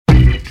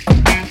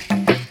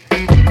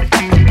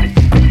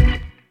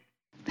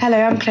Hello,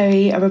 I'm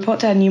Chloe, a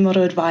reporter and new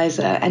model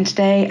advisor, and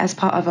today, as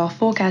part of our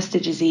Forecast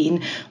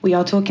Digizine, we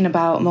are talking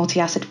about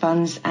multi-asset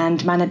funds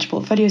and managed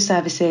portfolio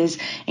services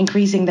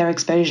increasing their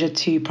exposure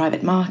to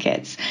private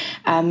markets.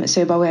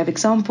 So by way of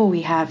example,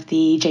 we have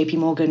the JP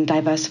Morgan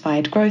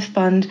Diversified Growth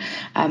Fund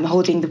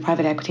holding the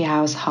private equity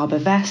house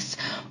HarbourVest,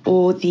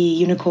 or the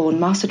Unicorn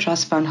Master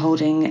Trust Fund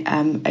holding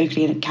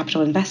Oakley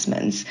Capital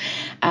Investments.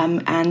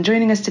 And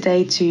joining us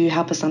today to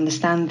help us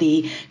understand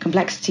the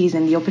complexities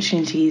and the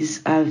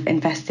opportunities of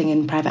investing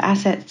in private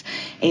assets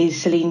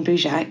is Selin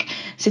Bucak,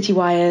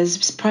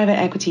 Citywire's private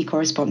equity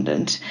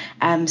correspondent.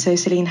 So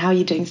Selin, how are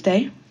you doing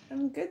today?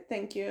 I'm good,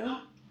 thank you.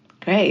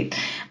 Great.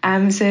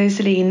 So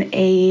Selin,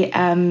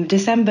 a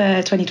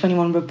December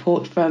 2021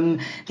 report from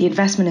the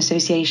Investment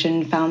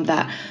Association found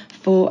that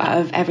 4 out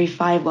of every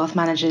 5 wealth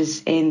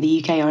managers in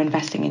the UK are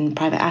investing in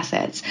private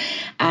assets.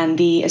 And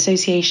the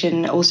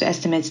association also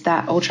estimates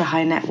that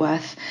ultra-high net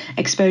worth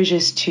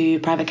exposures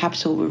to private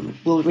capital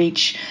will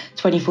reach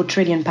 £24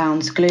 trillion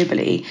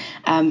globally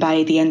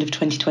by the end of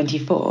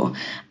 2024.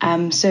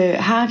 So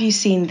how have you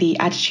seen the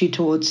attitude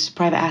towards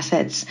private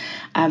assets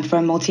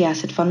from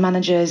multi-asset fund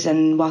managers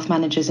and wealth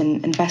managers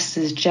and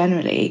investors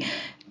generally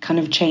kind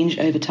of change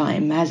over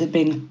time? Has it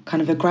been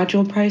kind of a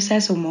gradual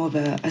process or more of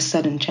a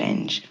sudden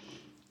change?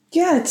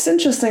 Yeah, it's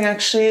interesting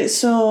actually.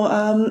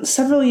 So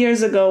several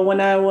years ago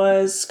when I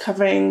was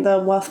covering the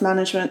wealth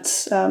management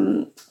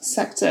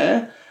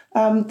sector,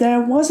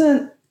 there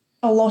wasn't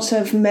a lot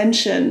of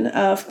mention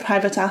of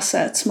private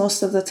assets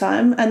most of the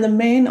time. And the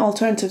main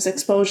alternatives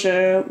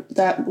exposure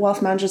that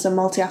wealth managers and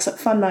multi-asset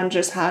fund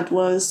managers had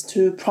was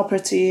to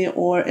property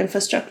or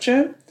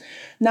infrastructure.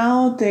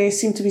 Now they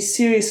seem to be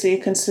seriously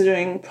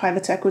considering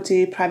private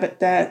equity,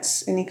 private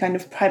debt, any kind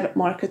of private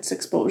markets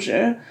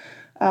exposure.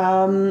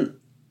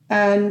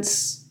 And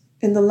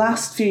in the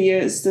last few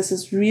years, this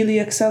has really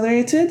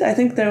accelerated. I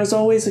think there was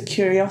always a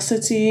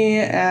curiosity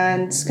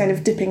and kind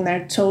of dipping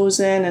their toes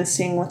in and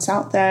seeing what's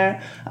out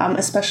there,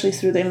 especially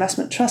through the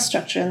investment trust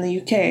structure in the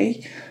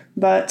UK.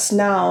 But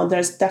now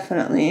there's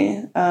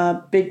definitely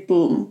a big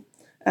boom.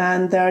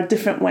 And there are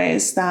different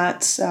ways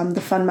that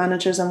the fund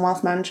managers and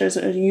wealth managers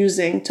are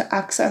using to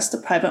access the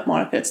private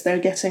markets. They're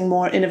getting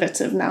more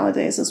innovative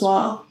nowadays as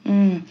well.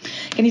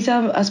 Can you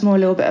tell us more a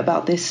little bit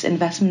about this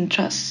investment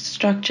trust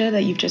structure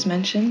that you've just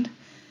mentioned?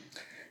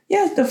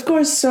 Yeah, of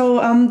course. So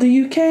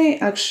the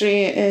UK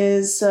actually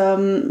is a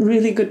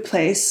really good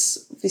place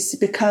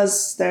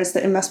because there's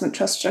the investment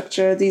trust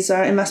structure. These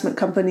are investment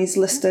companies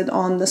listed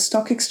on the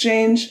stock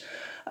exchange.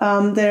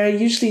 They're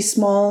usually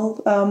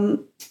small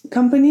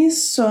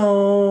companies,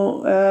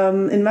 so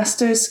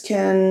investors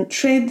can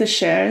trade the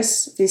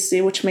shares,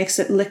 obviously, which makes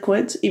it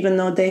liquid, even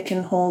though they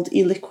can hold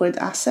illiquid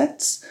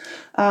assets.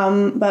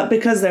 But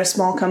because they're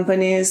small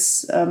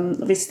companies,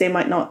 obviously they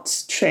might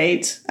not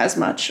trade as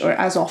much or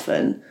as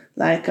often,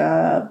 like,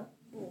 I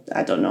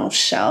don't know,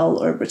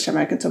 Shell or British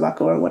American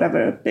Tobacco or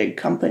whatever big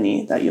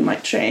company that you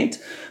might trade.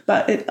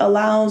 But it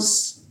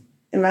allows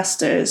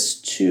investors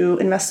to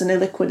invest in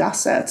illiquid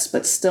assets,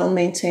 but still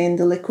maintain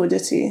the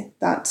liquidity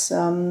that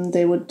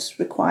they would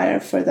require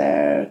for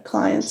their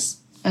clients.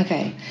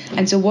 Okay.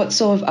 And so what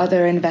sort of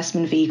other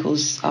investment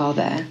vehicles are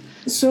there?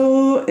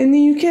 So in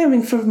the UK, I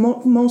mean, for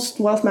most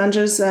wealth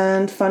managers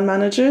and fund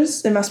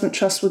managers, investment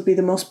trusts would be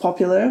the most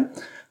popular.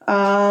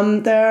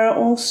 There are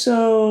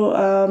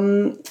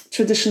also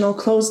traditional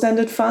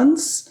closed-ended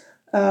funds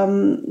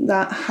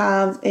that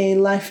have a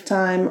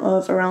lifetime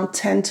of around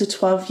 10 to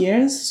 12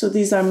 years. So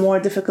these are more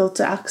difficult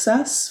to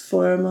access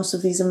for most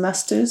of these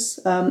investors,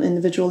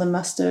 individual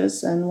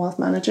investors and wealth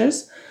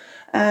managers.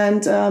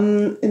 And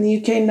in the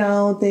UK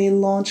now, they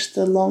launched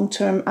the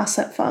long-term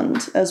asset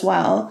fund as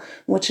well,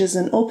 which is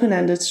an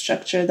open-ended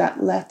structure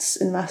that lets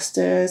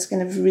investors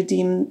kind of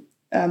redeem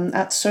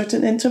at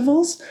certain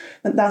intervals.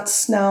 And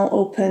that's now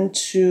open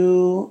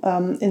to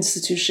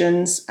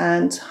institutions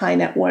and high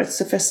net worth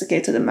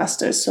sophisticated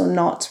investors, so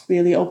not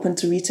really open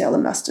to retail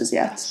investors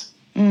yet.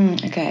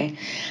 Okay.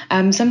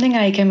 Something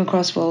I came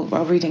across while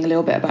reading a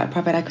little bit about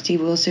private equity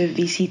was also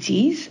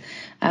VCTs.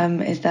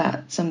 Is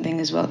that something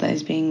as well that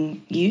is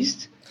being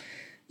used?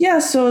 Yeah,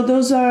 so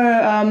those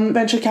are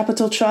venture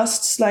capital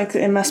trusts, like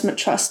the investment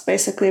trust,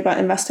 basically about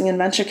investing in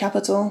venture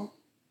capital,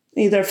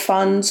 either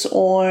funds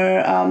or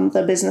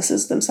the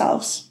businesses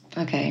themselves.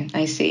 Okay,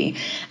 I see.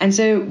 And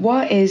so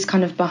what is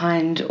kind of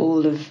behind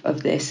all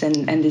of this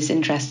and this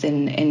interest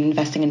in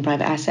investing in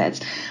private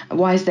assets?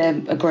 Why is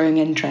there a growing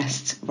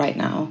interest right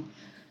now?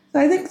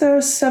 I think there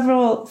are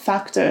several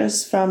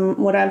factors from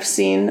what I've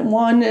seen.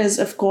 One is,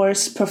 of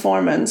course,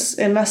 performance.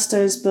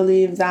 Investors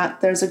believe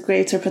that there's a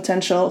greater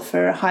potential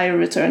for higher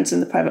returns in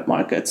the private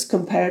markets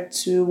compared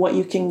to what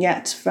you can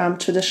get from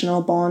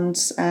traditional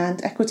bonds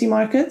and equity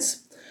markets.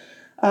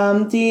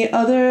 The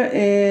other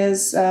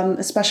is,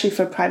 especially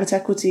for private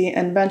equity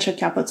and venture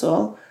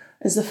capital,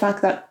 is the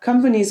fact that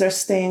companies are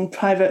staying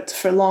private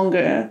for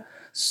longer.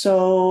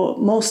 So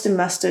most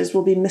investors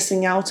will be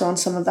missing out on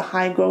some of the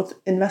high growth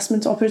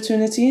investment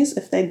opportunities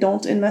if they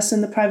don't invest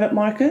in the private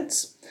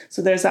markets.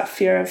 So there's that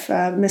fear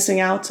of missing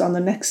out on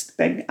the next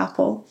big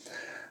apple.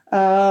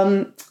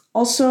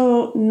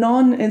 Also,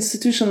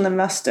 non-institutional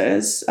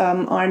investors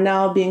are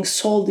now being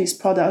sold these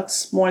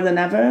products more than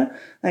ever.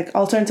 Like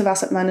alternative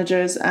asset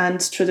managers and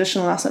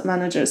traditional asset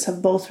managers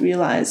have both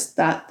realized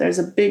that there's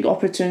a big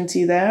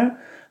opportunity there,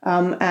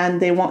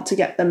 and they want to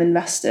get them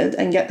invested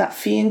and get that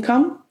fee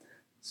income.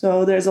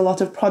 So there's a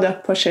lot of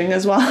product pushing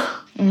as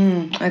well.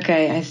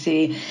 Okay, I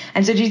see.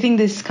 And so do you think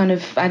this kind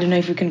of, I don't know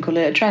if we can call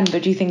it a trend,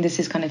 but do you think this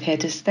is kind of here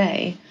to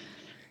stay?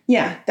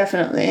 Yeah,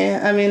 definitely.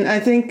 I mean, I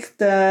think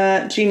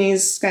the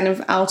genie's kind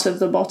of out of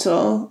the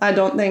bottle. I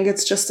don't think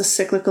it's just a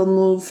cyclical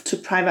move to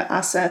private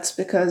assets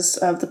because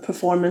of the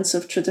performance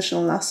of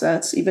traditional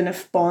assets. Even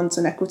if bonds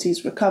and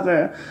equities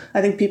recover,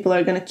 I think people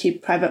are going to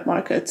keep private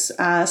markets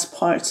as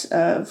part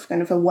of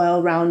kind of a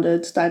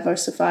well-rounded,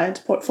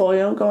 diversified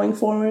portfolio going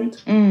forward.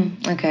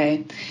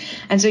 Okay.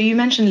 And so you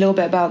mentioned a little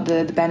bit about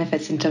the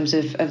benefits in terms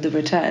of the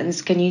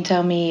returns. Can you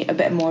tell me a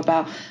bit more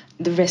about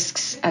the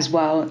risks as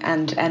well,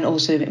 and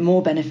also a bit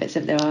more benefits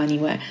if there are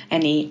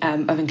any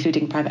of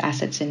including private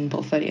assets in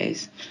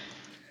portfolios?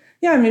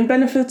 Yeah, I mean,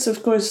 benefits,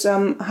 of course,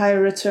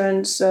 higher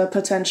returns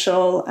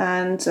potential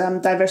and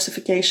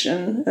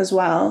diversification as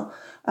well.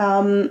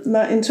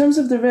 But in terms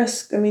of the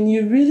risk, I mean,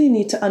 you really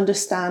need to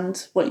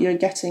understand what you're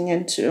getting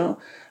into.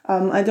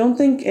 I don't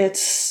think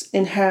it's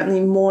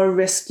inherently more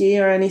risky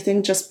or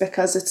anything just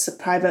because it's a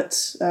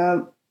private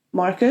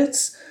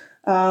market.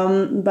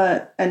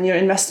 And you're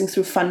investing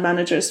through fund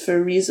managers for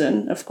a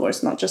reason, of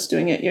course, not just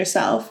doing it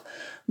yourself.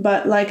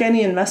 But like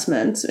any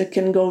investment, it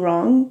can go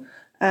wrong.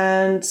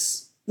 And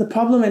the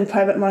problem in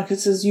private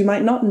markets is you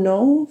might not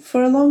know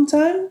for a long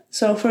time.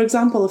 So, for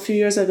example, a few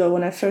years ago,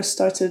 when I first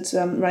started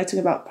writing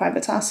about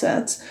private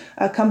assets,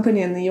 a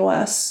company in the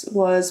US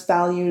was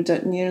valued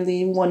at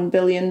nearly $1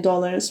 billion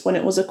when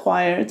it was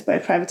acquired by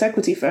a private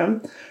equity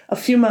firm. A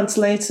few months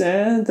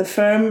later, the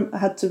firm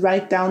had to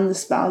write down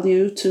this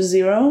value to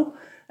zero.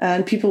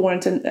 And people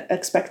weren't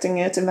expecting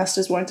it,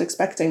 investors weren't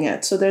expecting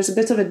it. So there's a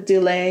bit of a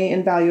delay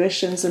in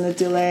valuations and a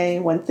delay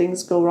when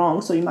things go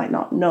wrong, so you might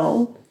not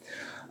know.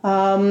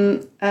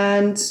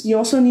 And you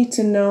also need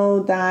to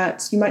know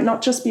that you might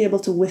not just be able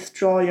to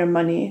withdraw your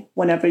money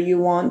whenever you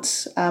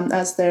want,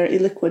 as they're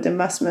illiquid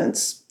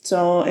investments.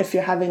 So if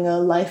you're having a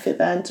life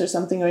event or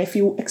something, or if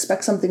you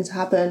expect something to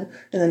happen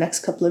in the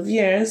next couple of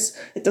years,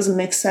 it doesn't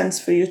make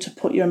sense for you to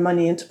put your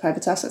money into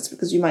private assets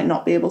because you might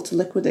not be able to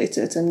liquidate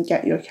it and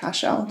get your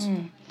cash out.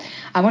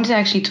 I wanted to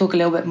actually talk a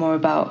little bit more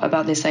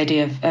about this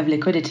idea of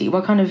liquidity.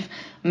 What kind of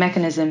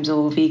mechanisms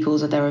or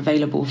vehicles are there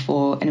available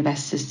for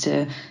investors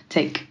to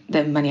take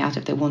their money out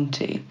if they want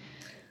to?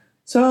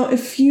 So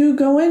if you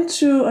go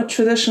into a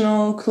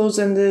traditional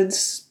closed-ended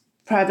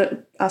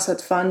private asset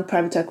fund,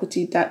 private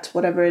equity, debt,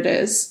 whatever it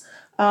is,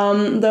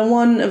 the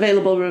one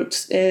available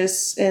route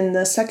is in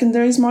the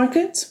secondaries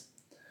market.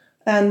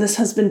 And this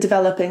has been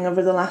developing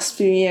over the last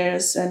few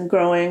years and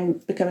growing,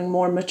 becoming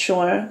more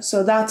mature.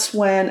 So that's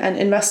when an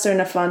investor in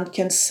a fund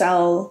can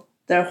sell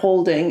their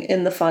holding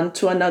in the fund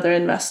to another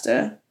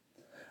investor.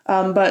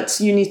 But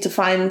you need to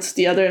find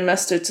the other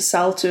investor to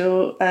sell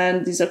to,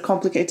 and these are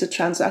complicated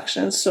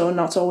transactions, so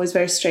not always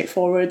very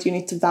straightforward. You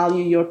need to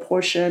value your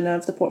portion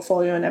of the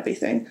portfolio and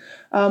everything.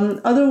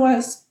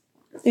 Otherwise,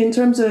 in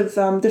terms of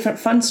different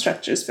fund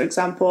structures, for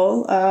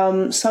example,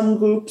 some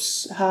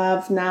groups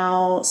have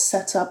now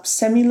set up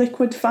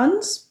semi-liquid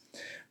funds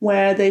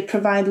where they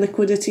provide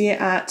liquidity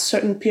at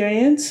certain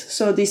periods.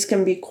 So these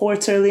can be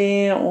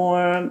quarterly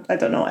or, I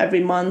don't know,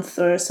 every month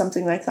or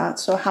something like that.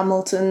 So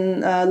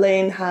Hamilton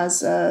Lane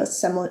has a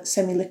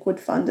semi-liquid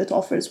fund that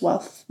offers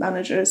wealth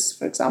managers,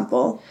 for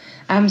example.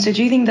 So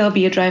do you think there'll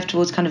be a drive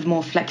towards kind of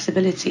more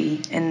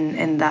flexibility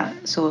in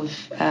that sort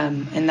of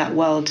in that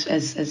world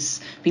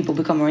as people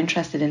become more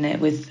interested in it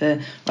with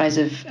the rise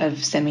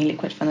of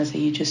semi-liquid funds that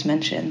you just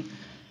mentioned?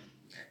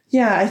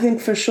 Yeah, I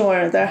think for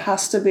sure there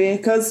has to be,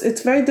 because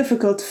it's very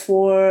difficult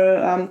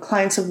for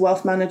clients of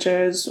wealth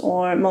managers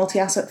or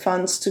multi-asset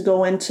funds to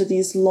go into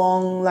these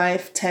long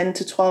life 10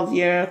 to 12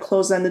 year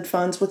closed-ended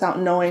funds without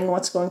knowing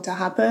what's going to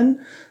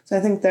happen. So I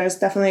think there's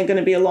definitely going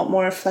to be a lot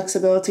more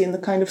flexibility in the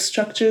kind of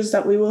structures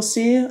that we will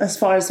see as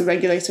far as the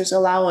regulators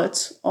allow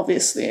it,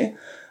 obviously.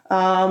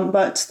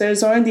 But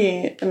there's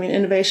already,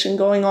 innovation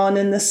going on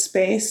in this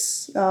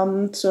space.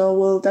 So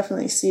we'll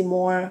definitely see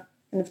more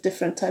kind of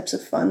different types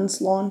of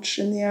funds launch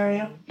in the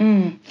area. Do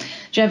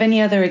you have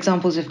any other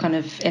examples of kind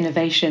of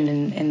innovation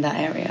in that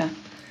area?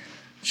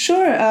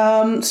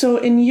 Sure. So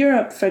in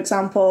Europe, for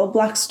example,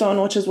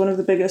 Blackstone, which is one of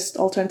the biggest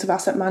alternative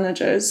asset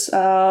managers,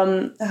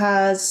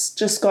 has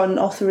just gotten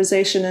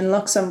authorization in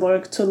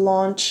Luxembourg to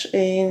launch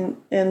an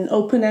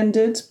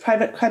open-ended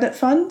private credit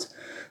fund.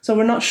 So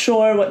we're not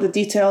sure what the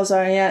details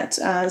are yet,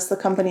 as the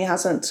company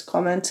hasn't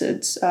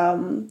commented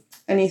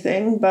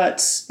anything,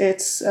 but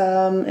it's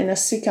in a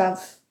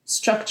SICAV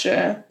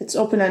structure. It's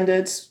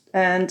open-ended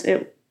and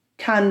it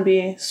can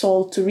be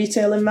sold to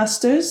retail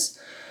investors.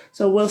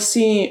 So we'll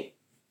see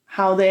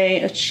how they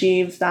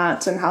achieve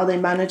that and how they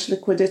manage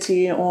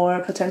liquidity or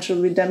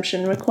potential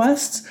redemption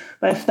requests.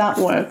 But if that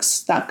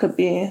works, that could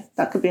be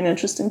an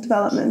interesting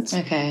development.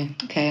 Okay,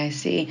 I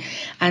see.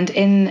 And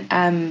in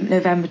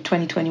November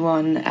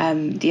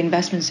 2021, the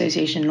Investment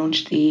Association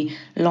launched the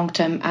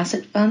Long-Term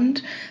Asset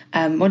Fund.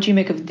 What do you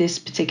make of this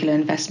particular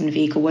investment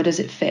vehicle? Where does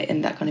it fit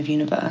in that kind of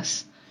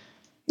universe?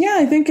 Yeah,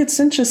 I think it's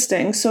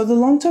interesting. So the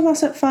Long-Term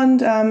Asset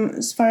Fund,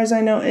 as far as I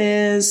know,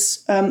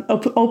 is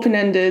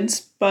open-ended,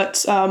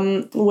 but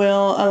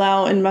will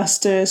allow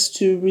investors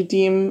to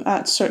redeem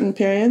at certain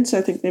periods,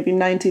 I think maybe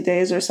 90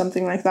 days or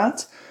something like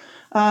that.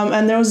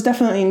 And there was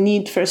definitely a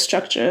need for a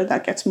structure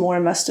that gets more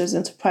investors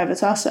into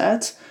private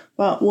assets,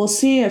 but we'll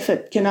see if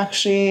it can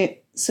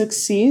actually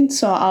succeed.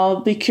 So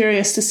I'll be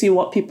curious to see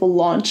what people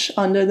launch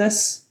under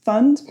this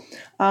fund.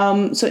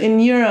 So in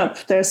Europe,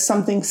 there's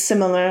something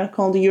similar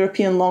called the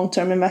European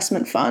Long-Term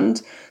Investment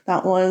Fund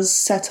that was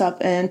set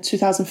up in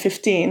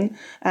 2015,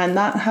 and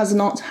that has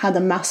not had a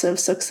massive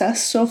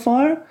success so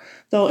far,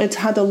 though it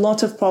had a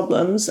lot of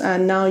problems.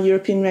 And now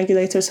European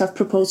regulators have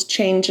proposed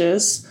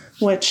changes,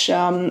 which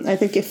I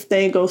think if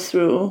they go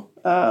through,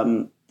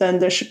 then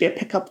there should be a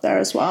pickup there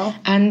as well.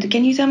 And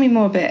can you tell me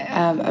more a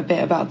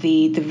bit about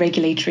the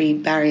regulatory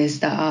barriers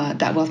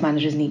that wealth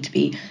managers need to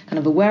be kind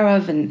of aware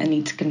of and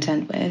need to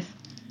contend with?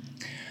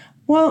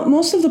 Well,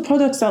 most of the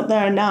products out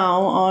there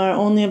now are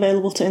only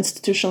available to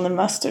institutional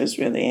investors,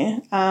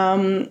 really.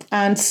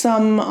 And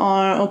some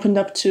are opened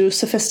up to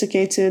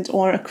sophisticated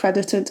or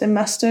accredited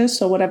investors,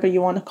 so whatever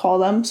you want to call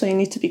them. So you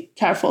need to be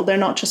careful. They're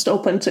not just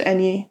open to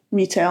any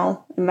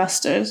retail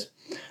investors.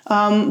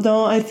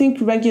 Though I think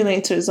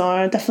regulators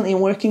are definitely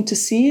working to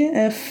see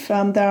if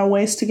there are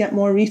ways to get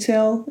more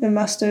retail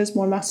investors,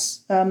 more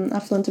mass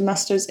affluent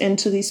investors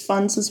into these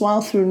funds as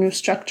well through new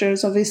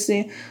structures,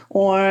 obviously,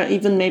 or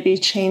even maybe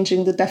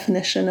changing the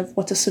definition of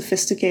what a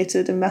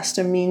sophisticated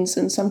investor means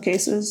in some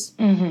cases.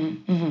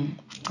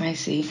 I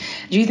see.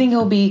 Do you think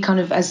it'll be kind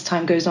of, as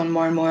time goes on,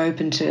 more and more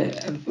open to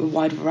a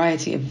wide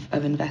variety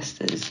of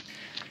investors?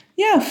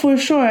 Yeah, for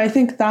sure. I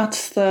think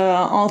that's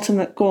the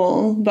ultimate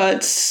goal.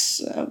 But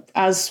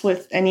as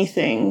with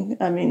anything,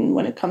 I mean,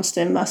 when it comes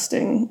to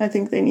investing, I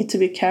think they need to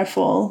be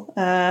careful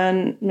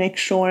and make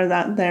sure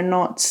that they're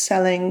not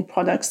selling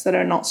products that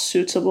are not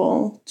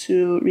suitable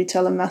to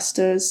retail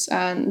investors,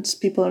 and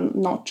people are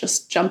not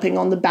just jumping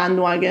on the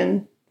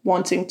bandwagon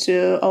wanting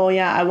to,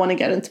 I want to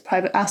get into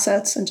private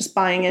assets and just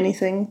buying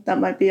anything that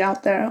might be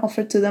out there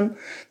offered to them.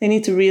 They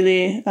need to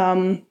really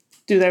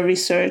do their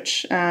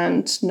research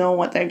and know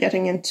what they're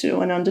getting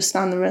into and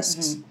understand the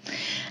risks.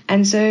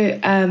 And so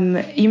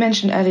you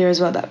mentioned earlier as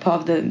well that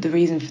part of the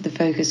reason for the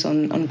focus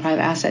on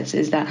private assets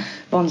is that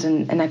bonds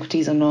and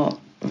equities are not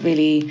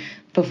really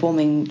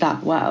performing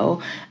that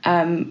well.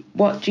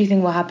 What do you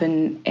think will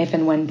happen if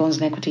and when bonds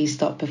and equities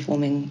start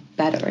performing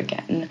better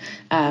again?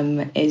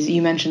 Is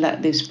you mentioned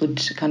that this would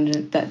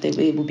that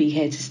it will be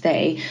here to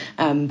stay,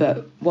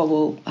 but what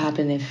will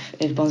happen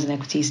if bonds and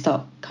equities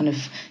start kind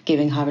of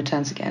giving high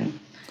returns again?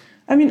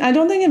 I mean, I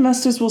don't think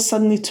investors will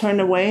suddenly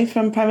turn away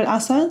from private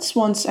assets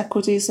once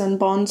equities and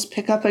bonds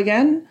pick up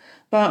again.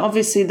 But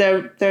obviously,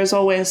 there's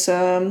always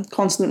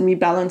constant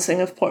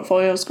rebalancing of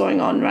portfolios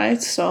going on,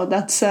 right? So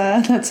that's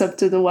up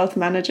to the wealth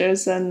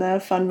managers and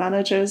the fund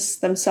managers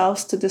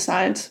themselves to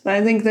decide. But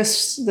I think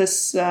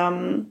this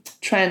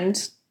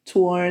trend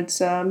towards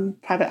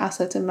private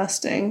asset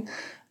investing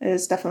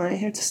is definitely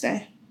here to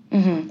stay.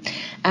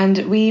 And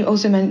we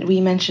also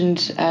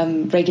mentioned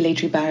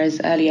regulatory barriers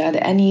earlier. Are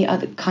there any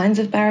other kinds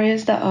of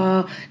barriers that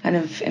are kind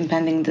of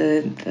impending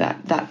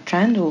that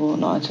trend, or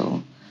not at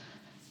all?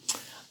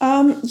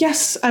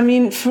 Yes, I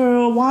mean, for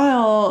a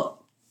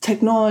while,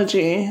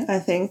 technology, I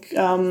think,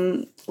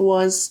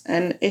 was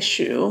an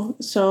issue.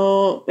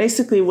 So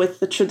basically with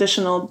the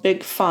traditional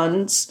big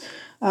funds,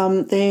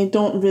 they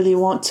don't really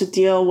want to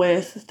deal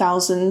with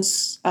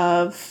thousands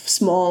of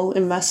small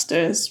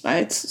investors,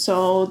 right?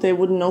 So they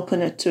wouldn't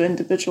open it to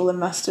individual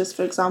investors,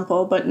 for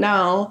example. But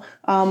now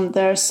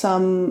there are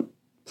some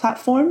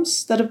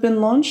platforms that have been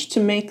launched to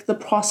make the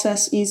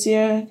process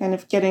easier, kind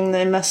of getting the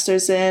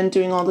investors in,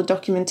 doing all the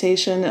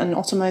documentation and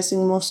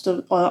automating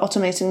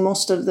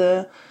most of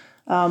the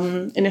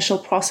initial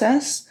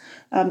process.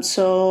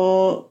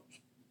 So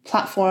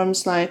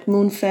platforms like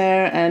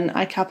Moonfair and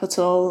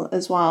iCapital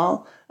as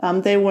well,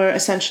 they were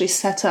essentially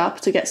set up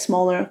to get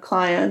smaller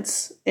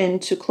clients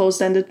into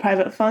closed-ended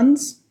private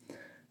funds.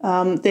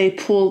 They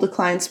pool the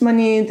client's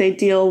money, they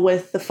deal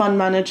with the fund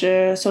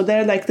manager. So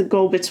they're like the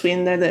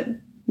go-between, they're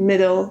the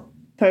middle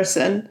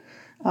person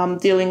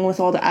dealing with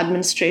all the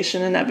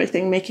administration and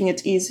everything, making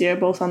it easier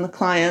both on the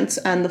clients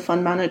and the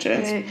fund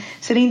managers.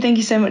 Selin, thank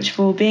you so much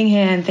for being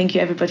here, and thank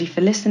you everybody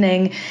for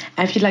listening.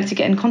 If you'd like to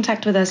get in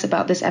contact with us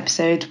about this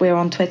episode, we're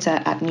on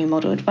Twitter at New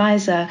Model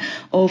Advisor,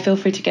 or feel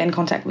free to get in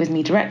contact with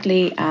me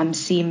directly,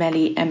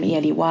 Meli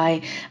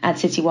at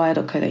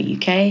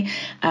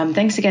citywire.co.uk.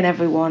 Thanks again,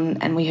 everyone,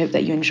 and we hope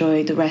that you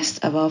enjoy the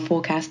rest of our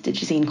forecast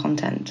Digizine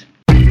content.